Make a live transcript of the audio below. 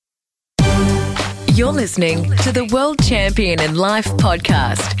You're listening to the World Champion in Life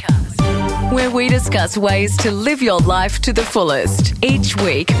podcast, where we discuss ways to live your life to the fullest. Each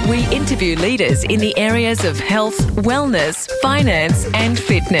week, we interview leaders in the areas of health, wellness, finance, and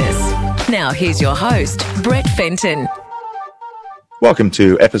fitness. Now, here's your host, Brett Fenton. Welcome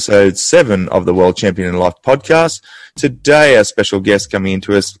to episode 7 of the World Champion in Life podcast. Today, our special guest coming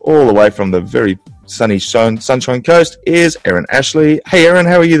into us all the way from the very sunny Sunshine Coast is Erin Ashley. Hey, Erin,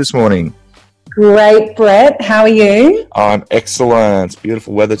 how are you this morning? Great, Brett. How are you? I'm excellent. It's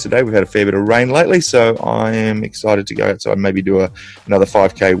beautiful weather today. We've had a fair bit of rain lately, so I am excited to go outside and maybe do another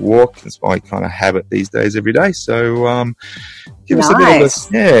 5K walk. It's my kind of habit these days every day. So give us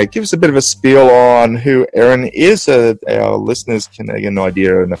a bit of a spiel on who Erin is so that our listeners can get an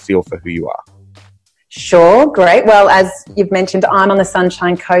idea and a feel for who you are. Sure, great. Well, as you've mentioned, I'm on the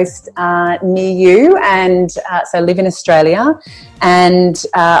Sunshine Coast near you, and so I live in Australia, and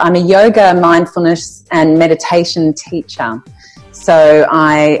I'm a yoga, mindfulness and meditation teacher. So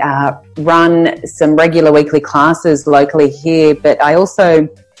I run some regular weekly classes locally here, but I also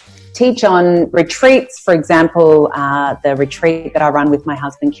teach on retreats. For example, the retreat that I run with my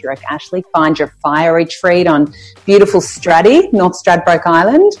husband, Kirak Ashley, Find Your Fire retreat on beautiful Straddie, North Stradbroke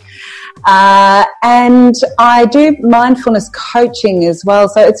Island. And I do mindfulness coaching as well.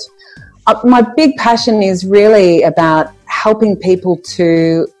 So it's my big passion is really about helping people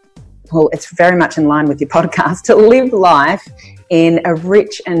to, well, it's very much in line with your podcast, to live life in a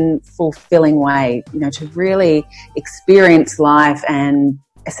rich and fulfilling way, to really experience life and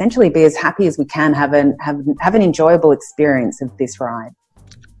essentially be as happy as we can, have an enjoyable experience of this ride.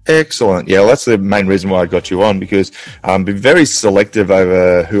 Excellent. Yeah, well, that's the main reason why I got you on, because I'm very selective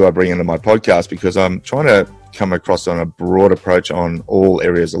over who I bring into my podcast, because I'm trying to come across on a broad approach on all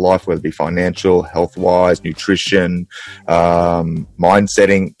areas of life, whether it be financial, health-wise, nutrition, mind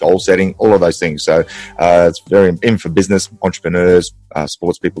setting, goal setting, all of those things. So it's very in for business, entrepreneurs,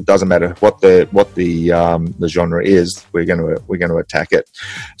 sports people. Doesn't matter what the genre is. We're going to attack it.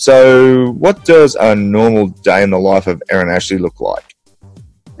 So, what does a normal day in the life of Erin Ashley look like?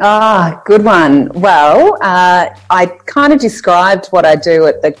 Good one. Well, I kind of described what I do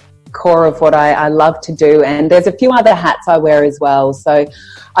at the core of what I love to do, and there's a few other hats I wear as well. So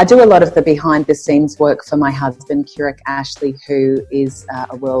I do a lot of the behind the scenes work for my husband, Kirak Ashley, who is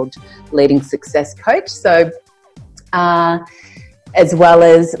a world leading success coach. So as well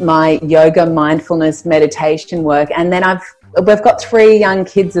as my yoga, mindfulness, meditation work. And then we've got 3 young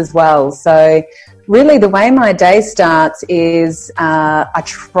kids as well. So really the way my day starts is I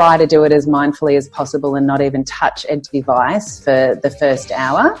try to do it as mindfully as possible and not even touch a device for the first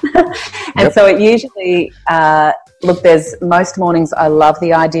hour. And so it usually, there's most mornings I love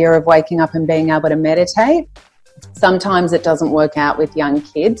the idea of waking up and being able to meditate. Sometimes it doesn't work out with young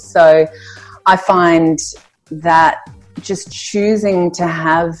kids. So I find that just choosing to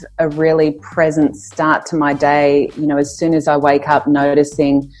have a really present start to my day, as soon as I wake up,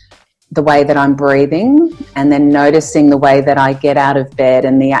 noticing the way that I'm breathing, and then noticing the way that I get out of bed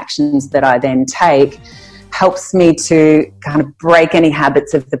and the actions that I then take, helps me to kind of break any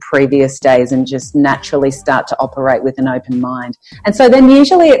habits of the previous days and just naturally start to operate with an open mind. And so then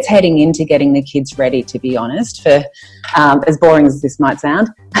usually it's heading into getting the kids ready, to be honest, for as boring as this might sound,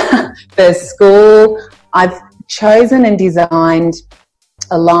 for school. I've chosen and designed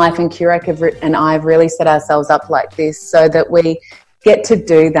a life, and Kirak and I have really set ourselves up like this so that we get to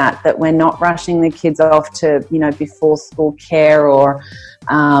do that we're not rushing the kids off to, before school care or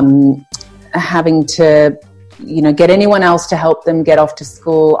having to, get anyone else to help them get off to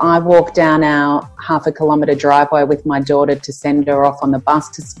school. I walk down our 0.5 kilometre driveway with my daughter to send her off on the bus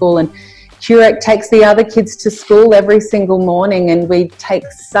to school, and Kirak takes the other kids to school every single morning, and we take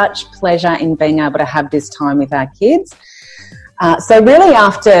such pleasure in being able to have this time with our kids. So really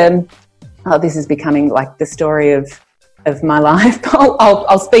after, this is becoming like the story of my life.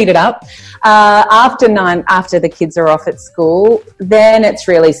 I'll speed it up. After the kids are off at school, then it's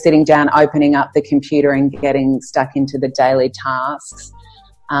really sitting down, opening up the computer and getting stuck into the daily tasks.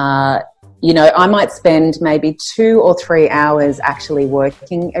 I might spend maybe 2 or 3 hours actually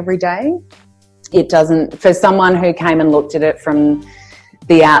working every day. It doesn't, for someone who came and looked at it from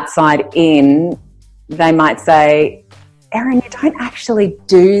the outside in, they might say, Erin, you don't actually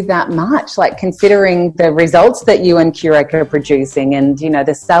do that much, like considering the results that you and Kirak are producing, and,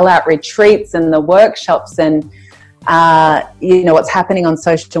 the sellout retreats and the workshops and, what's happening on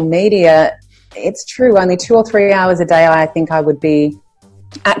social media. It's true, only 2 or 3 hours a day I think I would be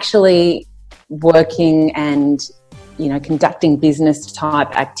actually working and, conducting business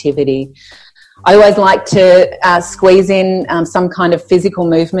type activity. I always like to squeeze in some kind of physical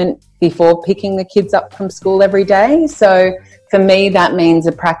movement before picking the kids up from school every day. So for me, that means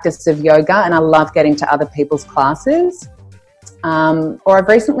a practice of yoga, and I love getting to other people's classes. Or I've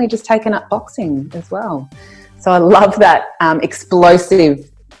recently just taken up boxing as well. So I love that explosive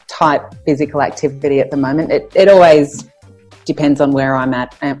type physical activity at the moment. It always depends on where I'm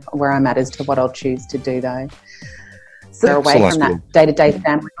at as to what I'll choose to do though. So away from that day-to-day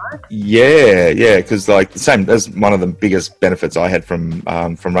family life. Yeah, because like the same, that's one of the biggest benefits I had from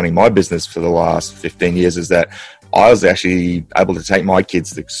running my business for the last 15 years is that I was actually able to take my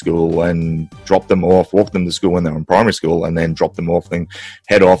kids to school and drop them off, walk them to school when they were in primary school, and then drop them off and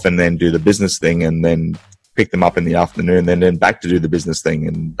head off and then do the business thing and then pick them up in the afternoon and then back to do the business thing.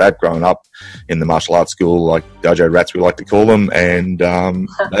 And they've grown up in the martial arts school, like Dojo Rats, we like to call them. And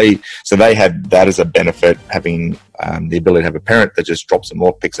they had that as a benefit, having the ability to have a parent that just drops them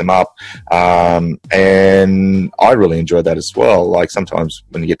off, picks them up. And I really enjoyed that as well. Like sometimes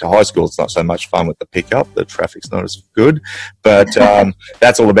when you get to high school, it's not so much fun with the pickup. The traffic's not as good. But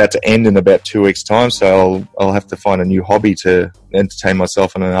that's all about to end in about 2 weeks' time. So I'll have to find a new hobby to entertain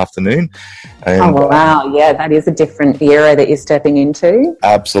myself in an afternoon. And, oh, wow. Yeah, that is a different era that you're stepping into.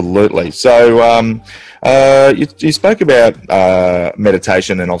 Absolutely. So you spoke about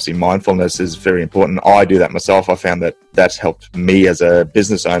meditation, and obviously mindfulness is very important. I do that myself. I found that that's helped me as a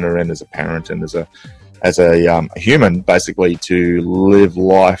business owner and as a parent and as a human, basically, to live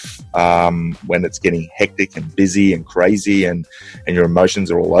life when it's getting hectic and busy and crazy and your emotions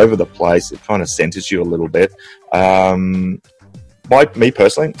are all over the place. It kind of centers you a little bit. Me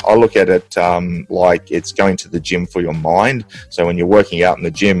personally, I look at it like it's going to the gym for your mind. So when you're working out in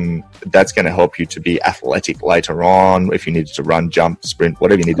the gym, that's going to help you to be athletic later on. If you needed to run, jump, sprint,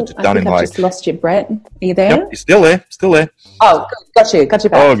 whatever you needed to do. I've just lost you, Brett. Are you there? Yep, you're still there. Oh, got you back.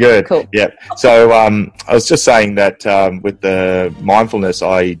 Oh, good. Cool. Yeah. So I was just saying that with the mindfulness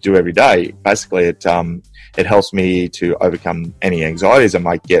I do every day, basically it helps me to overcome any anxieties I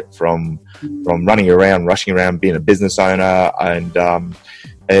might get from running around, rushing around, being a business owner, and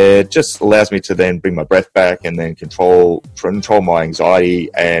it just allows me to then bring my breath back and then control my anxiety,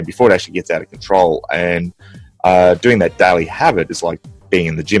 and before it actually gets out of control. And doing that daily habit is like being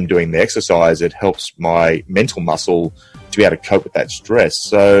in the gym, doing the exercise. It helps my mental muscle to be able to cope with that stress.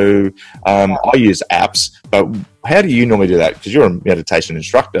 So I use apps, but how do you normally do that? Because you're a meditation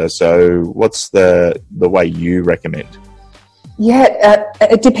instructor, so what's the way you recommend? Yeah,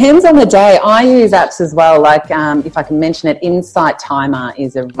 it depends on the day. I use apps as well, like if I can mention it, Insight Timer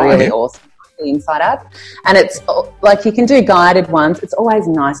is a really awesome Insight app, and it's like you can do guided ones. It's always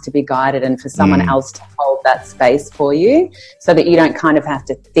nice to be guided and for someone else to hold that space for you so that you don't kind of have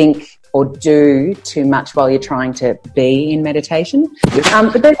to think or do too much while you're trying to be in meditation.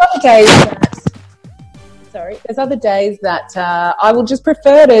 But there's other days that I will just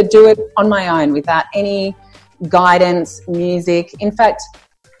prefer to do it on my own without any guidance, music. In fact,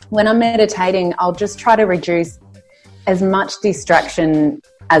 when I'm meditating, I'll just try to reduce as much distraction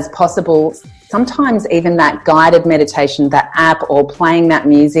as possible. Sometimes even that guided meditation, that app or playing that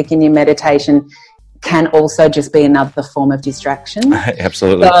music in your meditation can also just be another form of distraction.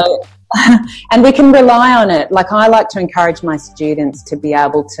 Absolutely. So, and we can rely on it. Like I like to encourage my students to be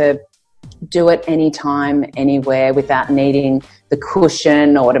able to do it anytime, anywhere without needing the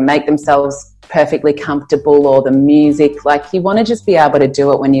cushion or to make themselves perfectly comfortable or the music. Like you want to just be able to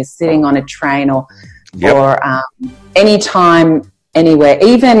do it when you're sitting on a train or anytime, anywhere,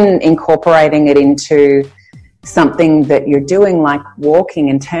 even incorporating it into something that you're doing like walking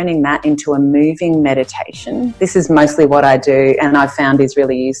and turning that into a moving meditation. This is mostly what I do and I found is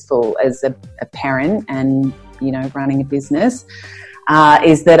really useful as a parent and, you know, running a business,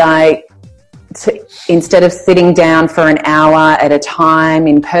 is that instead of sitting down for an hour at a time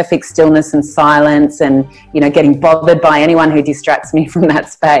in perfect stillness and silence and, you know, getting bothered by anyone who distracts me from that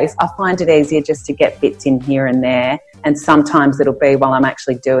space, I find it easier just to get bits in here and there. And sometimes it'll be while I'm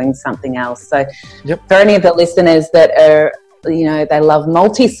actually doing something else. So for any of the listeners that are, you know, they love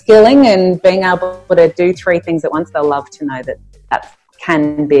multi-skilling and being able to do 3 things at once, they'll love to know that that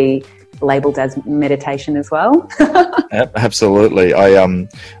can be labelled as meditation as well. Absolutely.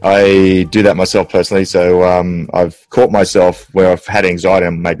 I do that myself personally. So I've caught myself where I've had anxiety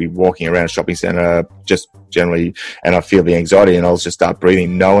and maybe walking around a shopping centre just generally, and I feel the anxiety and I'll just start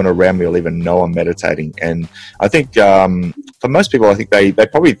breathing. No one around me will even know I'm meditating. And I think for most people, I think they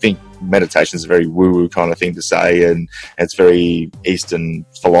probably think meditation is a very woo-woo kind of thing to say, and it's very Eastern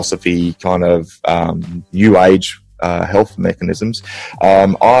philosophy kind of new age health mechanisms.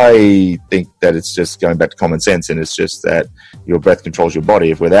 I think that it's just going back to common sense, and it's just that your breath controls your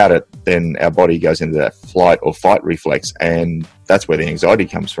body. If without it, then our body goes into that flight or fight reflex, and that's where the anxiety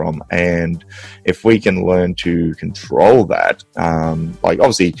comes from. And if we can learn to control that, like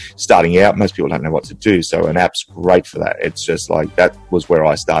obviously starting out, most people don't know what to do, so an app's great for that. It's just like, that was where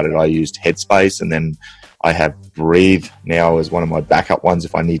I started. I used Headspace, and then I have Breathe now as one of my backup ones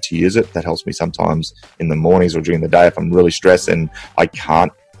if I need to use it. That helps me sometimes in the mornings or during the day if I'm really stressed and I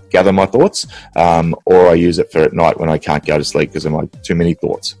can't gather my thoughts, or I use it for at night when I can't go to sleep because I'm like too many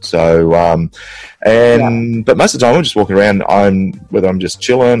thoughts. So, but most of the time I'm just walking around, whether I'm just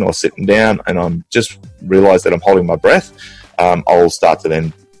chilling or sitting down and I'm just realize that I'm holding my breath, I'll start to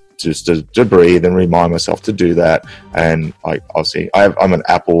then just to breathe and remind myself to do that. And I'm an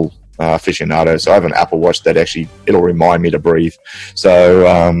Apple aficionado, so I have an Apple Watch that actually it'll remind me to breathe.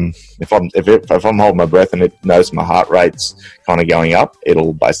 So if I'm holding my breath and it knows my heart rate's kind of going up,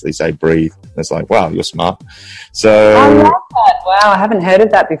 it'll basically say breathe. And it's like, wow, you're smart. So I love that. Wow, I haven't heard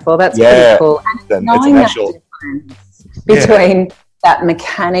of that before. That's pretty cool. And knowing that difference between that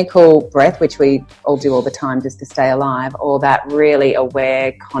mechanical breath, which we all do all the time just to stay alive, or that really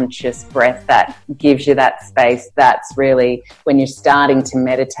aware, conscious breath that gives you that space, that's really when you're starting to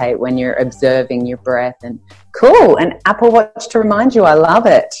meditate, when you're observing your breath. And cool, an Apple Watch to remind you. I love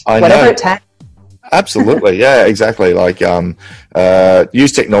it. Whatever it takes. Absolutely. Yeah, exactly. Like,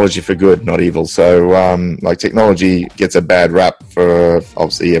 use technology for good, not evil. So, like, technology gets a bad rap for,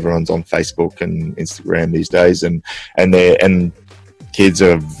 obviously everyone's on Facebook and Instagram these days, and kids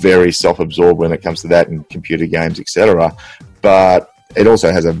are very self-absorbed when it comes to that, and computer games, etc. But it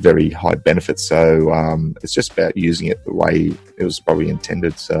also has a very high benefit. So it's just about using it the way it was probably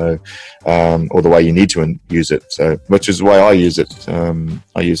intended. So, or the way you need to use it. So, which is the way I use it.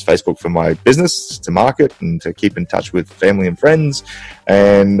 I use Facebook for my business to market and to keep in touch with family and friends.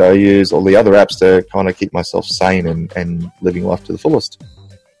 And I use all the other apps to kind of keep myself sane and living life to the fullest.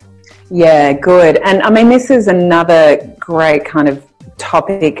 Yeah, good. And I mean, this is another great kind of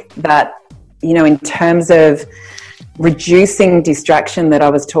topic that, you know, in terms of reducing distraction that I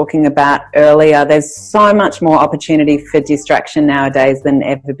was talking about earlier, there's so much more opportunity for distraction nowadays than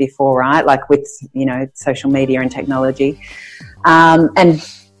ever before, right? Like with, you know, social media and technology. And,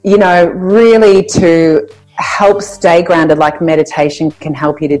 you know, really to help stay grounded, like meditation can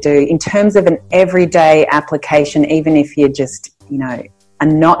help you to do in terms of an everyday application, even if you're just, you know, are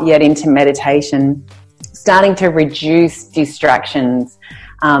not yet into meditation, starting to reduce distractions.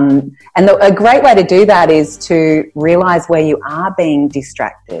 And a great way to do that is to realize where you are being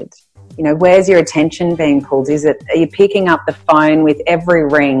distracted. You know, where's your attention being pulled? Are you picking up the phone with every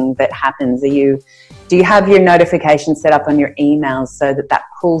ring that happens? Do you have your notifications set up on your emails so that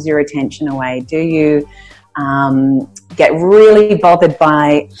pulls your attention away? Do you get really bothered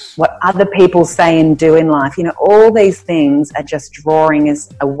by what other people say and do in life? You know, all these things are just drawing us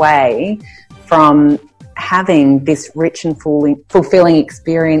away from having this rich and fulfilling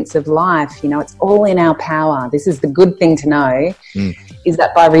experience of life. You know, it's all in our power. This is the good thing to know, is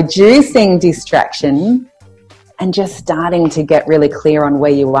that by reducing distraction and just starting to get really clear on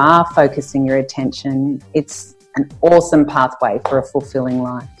where you are focusing your attention, it's an awesome pathway for a fulfilling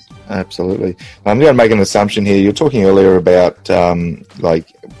life. Absolutely. I'm going to make an assumption here. You're talking earlier about, like,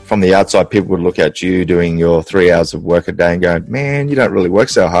 from the outside, people would look at you doing your 3 hours of work a day and go, man, you don't really work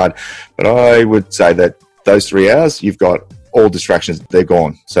so hard. But I would say that those 3 hours, you've got all distractions, they're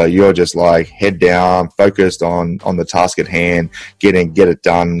gone. So you're just like head down, focused on the task at hand, get it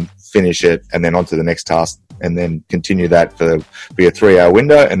done, finish it, and then on to the next task, and then continue that for a 3 hour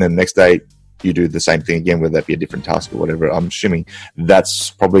window. And then the next day, you do the same thing again, whether that be a different task or whatever. I'm assuming that's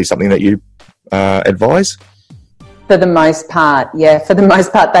probably something that you advise? For the most part, yeah. For the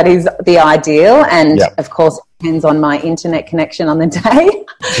most part, that is the ideal. And, of course, it depends on my internet connection on the day.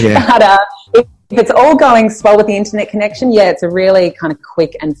 Yeah. But if it's all going swell with the internet connection, it's a really kind of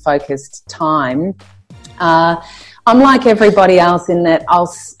quick and focused time. I'm like everybody else in that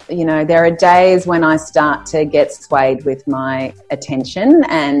there are days when I start to get swayed with my attention,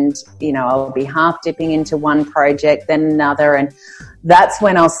 and, you know, I'll be half dipping into one project, then another, and that's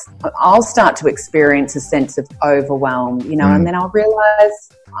when I'll start to experience a sense of overwhelm, you know, and then I'll realize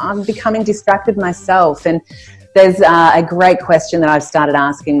I'm becoming distracted myself. And there's a great question that I've started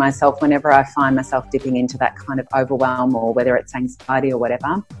asking myself whenever I find myself dipping into that kind of overwhelm, or whether it's anxiety or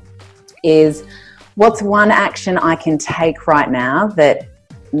whatever, is what's one action I can take right now that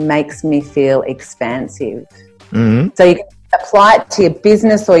makes me feel expansive? Mm-hmm. So you can apply it to your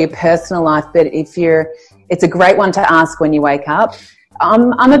business or your personal life, but it's a great one to ask when you wake up.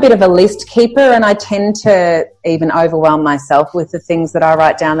 I'm a bit of a list keeper, and I tend to even overwhelm myself with the things that I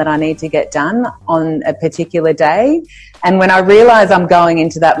write down that I need to get done on a particular day. And when I realise I'm going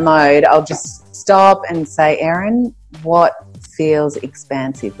into that mode, I'll just stop and say, Erin, what feels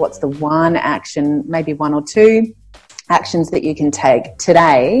expansive? What's the one action, maybe one or two actions that you can take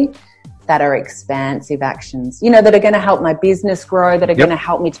today that are expansive actions, that are going to help my business grow, that are going to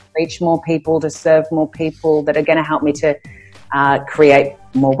help me to reach more people, to serve more people, that are going to help me to create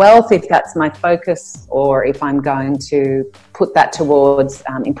more wealth if that's my focus, or if I'm going to put that towards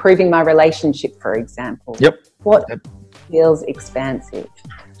improving my relationship, for example. What feels expansive?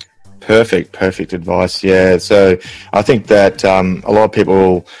 Perfect advice. Yeah. So I think that a lot of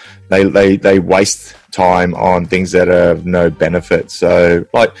people, they waste time on things that are of no benefit. So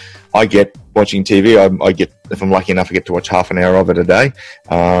like I get watching TV, I get, if I'm lucky enough, I get to watch half an hour of it a day.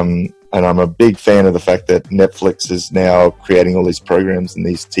 And I'm a big fan of the fact that Netflix is now creating all these programs and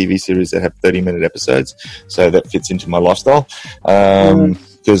these TV series that have 30-minute episodes. So that fits into my lifestyle.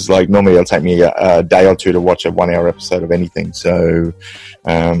 Because like normally it'll take me a day or two to watch a 1 hour episode of anything. So,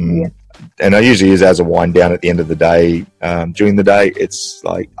 and I usually use it as a wind down at the end of the day. During the day, it's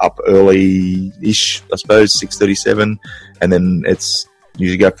like up early-ish, I suppose, 6:37. And then it's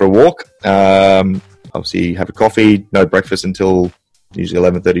usually go for a walk. Obviously have a coffee, no breakfast until usually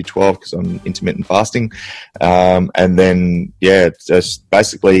 11:30, 12, because I'm intermittent fasting. And then, just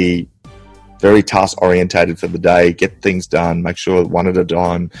basically very task orientated for the day, get things done, make sure one at a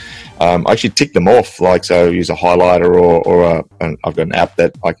time. I actually tick them off, like, so I use a highlighter or I've got an app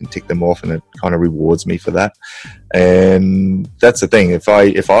that I can tick them off, and it kind of rewards me for that. And that's the thing. If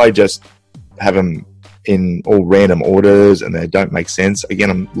I just have them in all random orders and they don't make sense, again,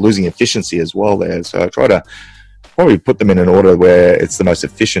 I'm losing efficiency as well there. So I try to probably put them in an order where it's the most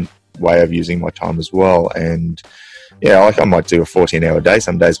efficient way of using my time as well. And like I might do a 14-hour day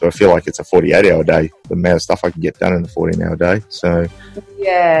some days, but I feel like it's a 48-hour day, the amount of stuff I can get done in a 14-hour day. So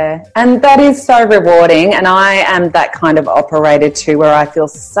and that is so rewarding, and I am that kind of operator too, where I feel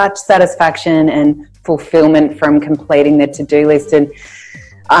such satisfaction and fulfillment from completing the to-do list. And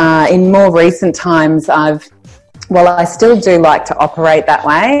in more recent times, I still do like to operate that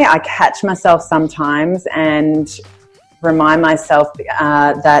way. I catch myself sometimes and remind myself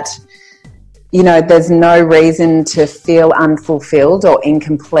that, there's no reason to feel unfulfilled or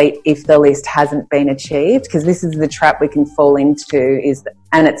incomplete if the list hasn't been achieved, because this is the trap we can fall into.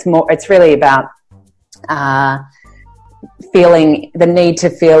 It's really about feeling the need to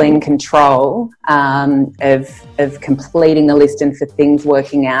feel in control of completing the list, and for things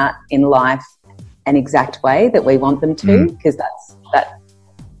working out in life an exact way that we want them to, because that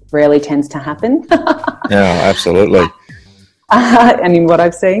rarely tends to happen. Yeah, absolutely. I mean, what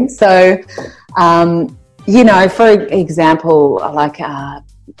I've seen. So, for example, like,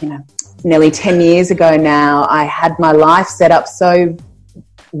 nearly 10 years ago now, I had my life set up so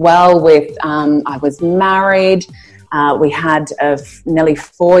well with, I was married. We had a nearly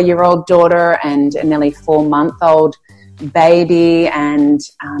 4-year-old daughter and a nearly 4-month-old baby, and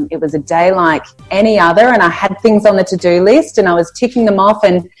it was a day like any other, and I had things on the to-do list and I was ticking them off,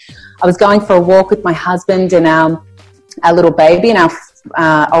 and I was going for a walk with my husband and our little baby, and our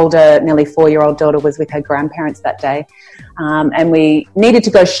older, nearly 4-year-old daughter was with her grandparents that day, and we needed to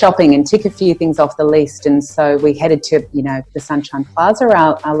go shopping and tick a few things off the list. And so we headed to the Sunshine Plaza,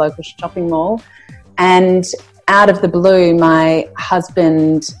 our local shopping mall, and out of the blue my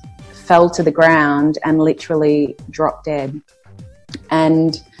husband fell to the ground and literally dropped dead.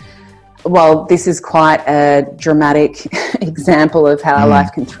 And while this is quite a dramatic example of how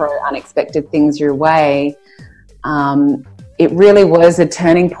life can throw unexpected things your way, it really was a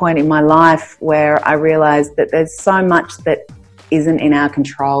turning point in my life where I realized that there's so much that isn't in our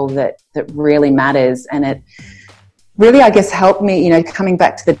control that really matters. And it really, I guess, helped me, coming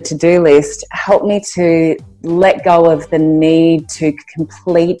back to the to-do list, helped me to let go of the need to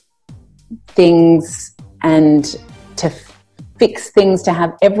complete things and to fix things, to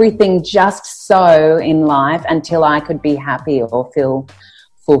have everything just so in life until I could be happy or feel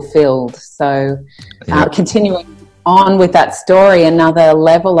fulfilled. So continuing on with that story, another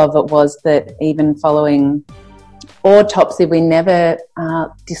level of it was that even following autopsy, we never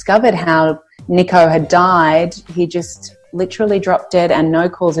discovered how Nico had died. He just literally dropped dead and no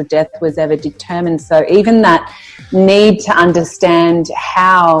cause of death was ever determined. So even that need to understand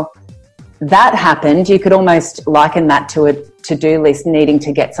how that happened, you could almost liken that to a to-do list needing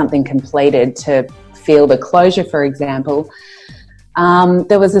to get something completed to feel the closure, for example.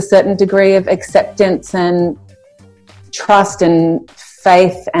 There was a certain degree of acceptance and trust and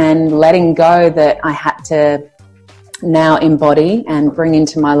faith and letting go that I had to now embody and bring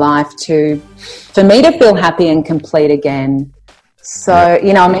into my life for me to feel happy and complete again. So,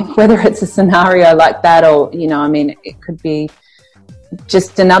 you know, I mean, whether it's a scenario like that or, you know, I mean, it could be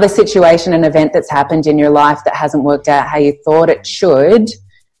just another situation, an event that's happened in your life that hasn't worked out how you thought it should.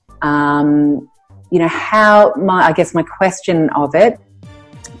 You know, I guess my question of it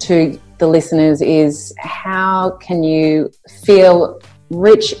to the listeners is, how can you feel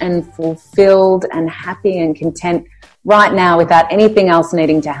rich and fulfilled and happy and content right now without anything else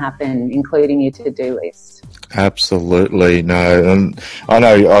needing to happen, including your to-do list? Absolutely. No. And I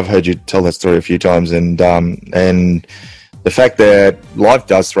know I've heard you tell that story a few times, and the fact that life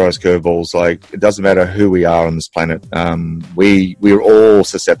does throw us curveballs, like, it doesn't matter who we are on this planet. We're all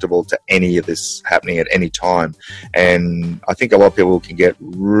susceptible to any of this happening at any time. And I think a lot of people can get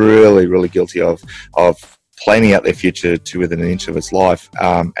really, really guilty of planning out their future to within an inch of its life.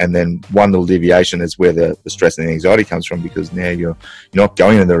 And then one little deviation is where the stress and the anxiety comes from, because now you're not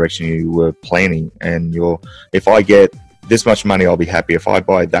going in the direction you were planning. And if I get this much money, I'll be happy. If I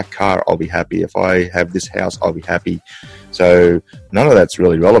buy that car, I'll be happy. If I have this house, I'll be happy. So none of that's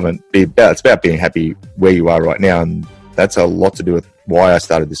really relevant. It's about being happy where you are right now. And that's a lot to do with why I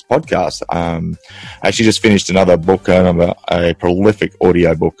started this podcast. I actually just finished another book, and I'm a prolific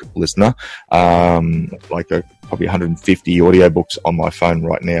audiobook listener, probably 150 audiobooks on my phone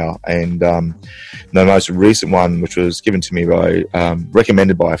right now. And the most recent one, which was given to me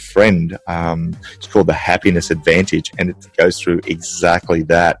recommended by a friend, it's called The Happiness Advantage, and it goes through exactly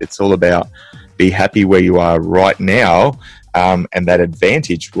that. It's all about be happy where you are right now. And that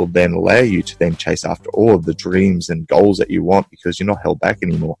advantage will then allow you to then chase after all of the dreams and goals that you want, because you're not held back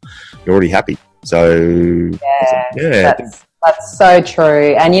anymore. You're already happy. So that's so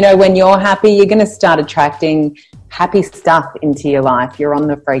true. And, you know, when you're happy, you're going to start attracting happy stuff into your life. You're on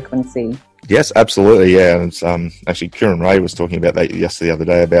the frequency. Yes, absolutely. Yeah. It's, actually, Kieran Ray was talking about that the other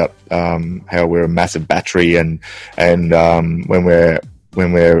day, about how we're a massive battery, and when we're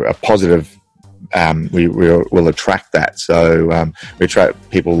a positive, we'll attract that. So we attract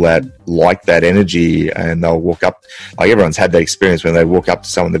people that like that energy, and they'll walk up, like everyone's had that experience when they walk up to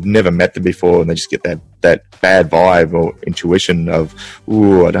someone they've never met them before, and they just get that bad vibe or intuition of,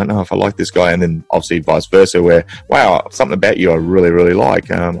 ooh, I don't know if I like this guy. And then obviously vice versa, where, wow, something about you I really, really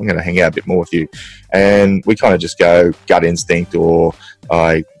like. I'm going to hang out a bit more with you. And we kind of just go gut instinct or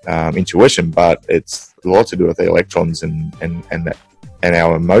intuition, but it's a lot to do with the electrons and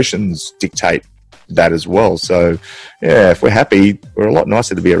our emotions dictate that as well. So yeah, if we're happy, we're a lot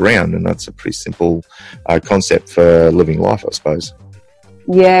nicer to be around, and that's a pretty simple concept for living life, I suppose.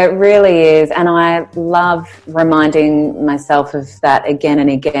 Yeah, it really is. And I love reminding myself of that again and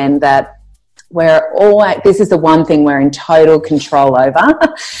again, that this is the one thing we're in total control over,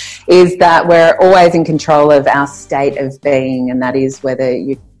 is that we're always in control of our state of being, and that is whether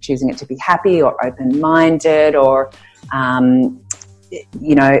you're choosing it to be happy or open-minded or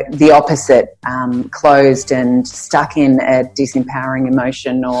you know, the opposite, closed and stuck in a disempowering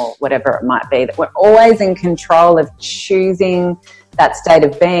emotion or whatever it might be. That we're always in control of choosing that state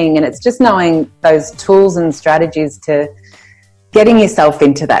of being, and it's just knowing those tools and strategies to getting yourself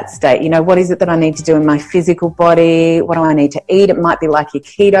into that state. You know, what is it that I need to do in my physical body? What do I need to eat? It might be like your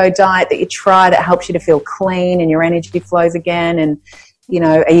keto diet that you try that helps you to feel clean and your energy flows again. And, you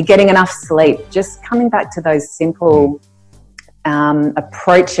know, are you getting enough sleep? Just coming back to those simple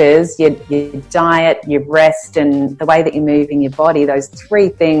approaches, your diet, your rest, and the way that you're moving your body. Those three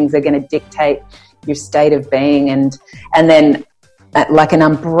things are going to dictate your state of being. And then like an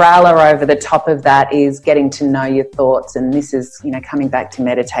umbrella over the top of that is getting to know your thoughts. And this is, you know, coming back to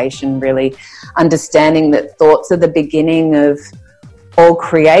meditation, really understanding that thoughts are the beginning of all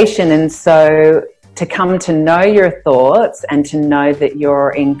creation. And so to come to know your thoughts and to know that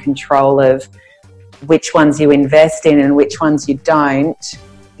you're in control of which ones you invest in and which ones you don't,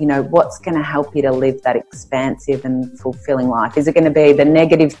 you know, what's going to help you to live that expansive and fulfilling life? Is it going to be the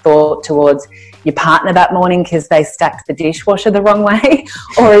negative thought towards your partner that morning because they stacked the dishwasher the wrong way?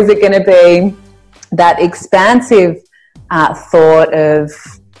 Or is it going to be that expansive thought of,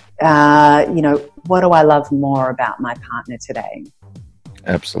 you know, what do I love more about my partner today?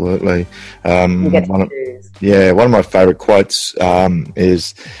 Absolutely. One of my favorite quotes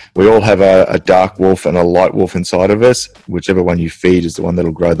is, we all have a dark wolf and a light wolf inside of us. Whichever one you feed is the one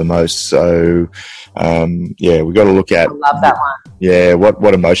that'll grow the most. So we got to look at, I love that one. Yeah,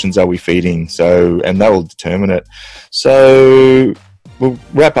 what emotions are we feeding? So, and that will determine it. So we'll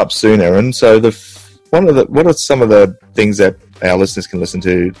wrap up soon, Erin. So what are some of the things that our listeners can listen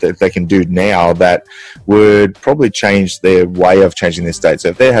to that they can do now that would probably change their way of changing their state? So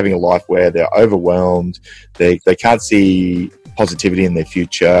if they're having a life where they're overwhelmed, they can't see positivity in their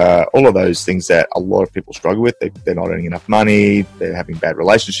future, all of those things that a lot of people struggle with, they're not earning enough money, they're having bad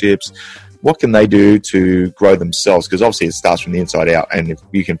relationships, what can they do to grow themselves? Because obviously it starts from the inside out, and if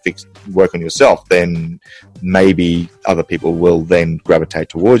you can work on yourself, then maybe other people will then gravitate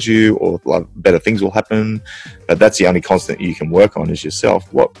towards you, or better things will happen. But that's the only constant you can work on is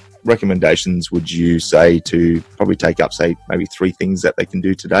yourself. What recommendations would you say to probably take up, say, maybe 3 things that they can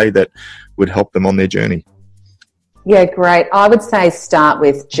do today that would help them on their journey? Yeah, great. I would say start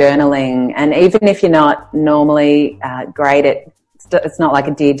with journaling. And even if you're not normally great at, it's not like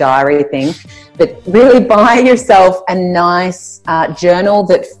a Dear Diary thing, but really buy yourself a nice journal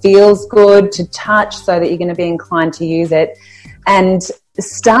that feels good to touch so that you're going to be inclined to use it, and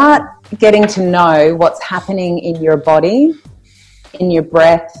start getting to know what's happening in your body, in your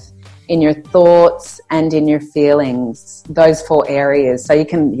breath, in your thoughts, and in your feelings, those 4 areas. So you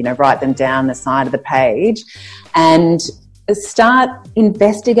can, write them down the side of the page and start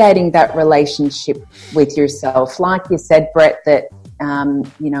investigating that relationship with yourself. Like you said, Brett, that, and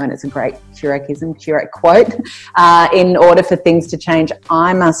it's a great Curek quote, in order for things to change,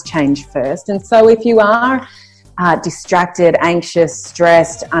 I must change first. And so if you are distracted, anxious,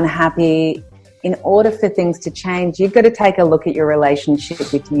 stressed, unhappy, in order for things to change, you've got to take a look at your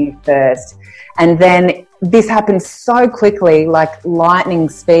relationship with you first. And then this happens so quickly, like lightning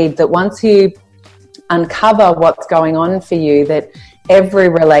speed, that once you uncover what's going on for you, that every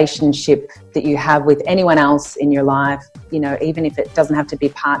relationship that you have with anyone else in your life, even if it doesn't have to be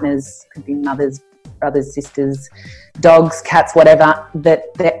partners, could be mothers, brothers, sisters, dogs, cats, whatever,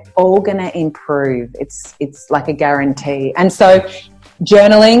 that they're all going to improve. It's like a guarantee. And so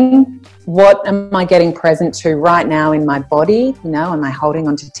journaling, what am I getting present to right now in my body? Am I holding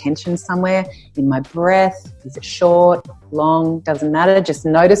on to tension somewhere? In my breath, is it short, long, doesn't matter. Just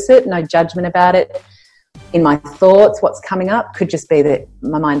notice it, no judgment about it. In my thoughts, what's coming up could just be that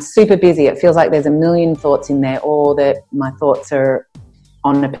my mind's super busy. It feels like there's a million thoughts in there, or that my thoughts are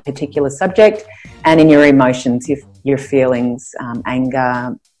on a particular subject. And in your emotions, your feelings,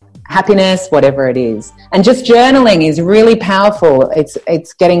 anger, happiness, whatever it is. And just journaling is really powerful.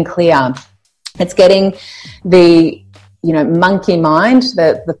 It's getting clear. It's getting the monkey mind,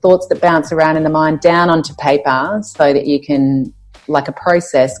 the thoughts that bounce around in the mind, down onto paper so that you can, like a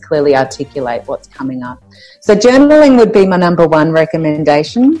process, clearly articulate what's coming up. So journaling would be my number 1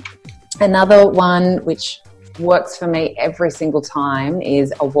 recommendation. Another one which works for me every single time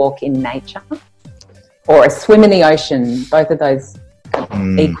is a walk in nature or a swim in the ocean. Both of those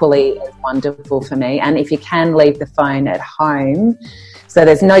are equally as wonderful for me. And if you can, leave the phone at home so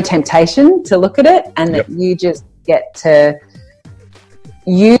there's no temptation to look at it, and that you just get to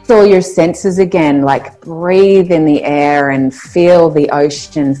use all your senses again, like breathe in the air and feel the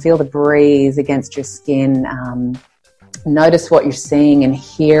ocean, feel the breeze against your skin. Notice what you're seeing and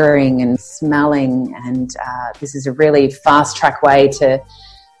hearing and smelling. And this is a really fast track way to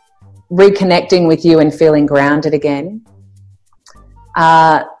reconnecting with you and feeling grounded again.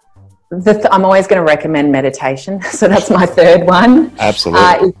 I'm always going to recommend meditation. So that's my 3rd one.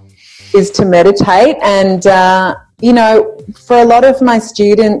 Absolutely. Is to meditate. And, for a lot of my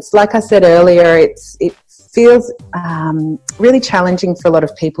students, like I said earlier, it feels really challenging for a lot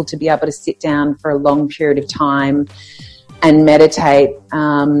of people to be able to sit down for a long period of time and meditate.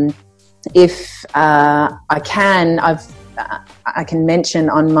 If I can, I can mention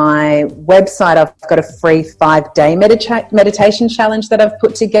on my website, I've got a free 5-day meditation challenge that I've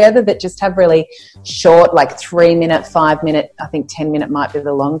put together that just have really short, like 3-minute, 5-minute, I think 10-minute might be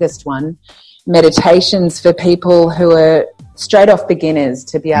the longest one, meditations for people who are straight off beginners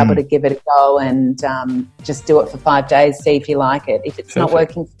to be able to give it a go and just do it for 5 days, see if you like it. If it's not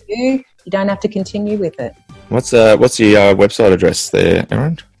working for you, you don't have to continue with it. What's your website address there,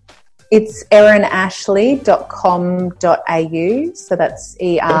 Erin? It's erinashley.com.au. So that's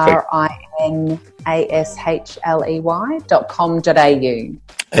erinashley.com.au.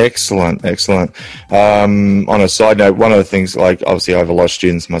 Excellent. On a side note, one of the things, like obviously I have a lot of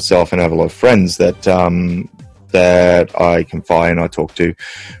students myself and I have a lot of friends that I confide and I talk to.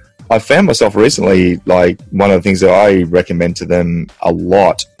 I found myself recently, like one of the things that I recommend to them a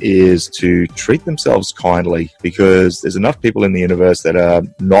lot is to treat themselves kindly, because there's enough people in the universe that are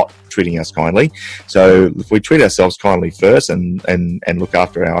not treating us kindly. So if we treat ourselves kindly first and look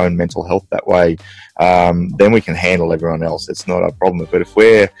after our own mental health that way, then we can handle everyone else. It's not a problem. But if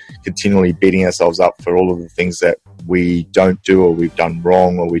we're continually beating ourselves up for all of the things that we don't do or we've done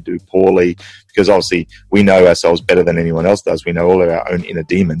wrong or we do poorly, because obviously we know ourselves better than anyone else does. We know all of our own inner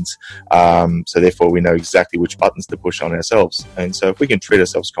demons. So therefore we know exactly which buttons to push on ourselves. And so if we can treat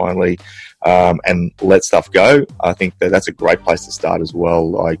ourselves kindly and let stuff go, I think that's a great place to start as well.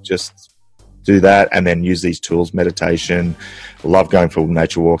 Like, just do that and then use these tools. Meditation. Love going for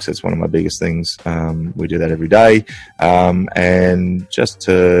nature walks. That's one of my biggest things. We do that every day. And just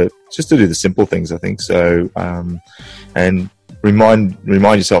to do the simple things, I think. So, and remind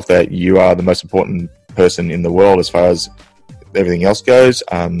yourself that you are the most important person in the world as far as everything else goes.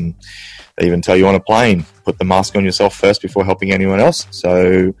 They even tell you on a plane, put the mask on yourself first before helping anyone else.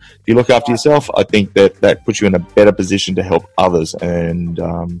 So if you look after yourself, I think that puts you in a better position to help others. And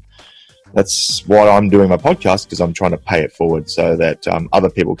that's why I'm doing my podcast, because I'm trying to pay it forward so that other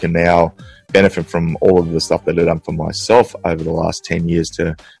people can now benefit from all of the stuff that I've done for myself over the last 10 years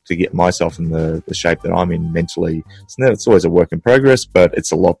to get myself in the shape that I'm in mentally. It's always a work in progress, but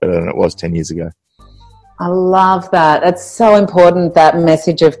it's a lot better than it was 10 years ago. I love that. It's so important, that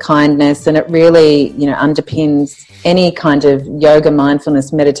message of kindness, and it really, underpins any kind of yoga,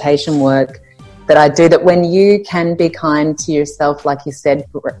 mindfulness, meditation work that I do, that when you can be kind to yourself, like you said,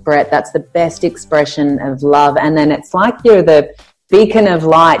 Brett, that's the best expression of love. And then it's like you're the beacon of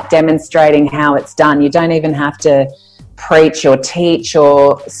light demonstrating how it's done. You don't even have to preach or teach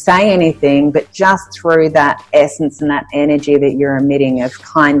or say anything, but just through that essence and that energy that you're emitting of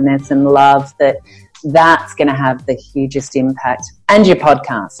kindness and love, that's going to have the hugest impact. And your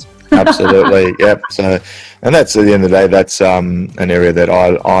podcast. Absolutely. Yep. So, and that's, at the end of the day, that's an area that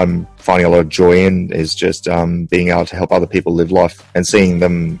I'm finding a lot of joy in, is just being able to help other people live life and seeing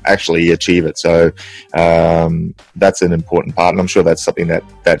them actually achieve it. So that's an important part, and I'm sure that's something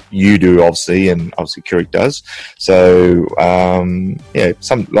that you do, obviously, and obviously Keurig does. So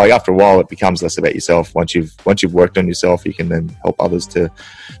after a while, it becomes less about yourself. Once you've worked on yourself, you can then help others to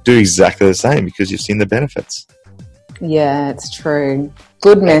do exactly the same, because you've seen the benefits. Yeah, it's true.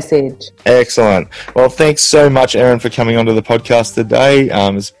 Good message. Excellent. Well, thanks so much, Erin, for coming onto the podcast today.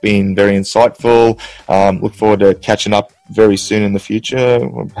 It's been very insightful. Look forward to catching up very soon in the future.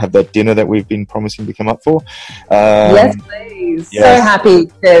 We'll have that dinner that we've been promising to come up for. Yes, please. Yes. So happy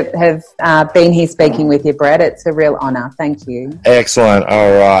to have been here speaking with you, Brett. It's a real honour. Thank you. Excellent.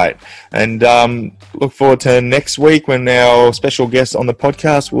 All right. And look forward to next week, when our special guest on the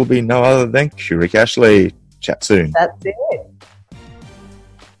podcast will be no other than Keurig Ashley. Chat soon. That's it.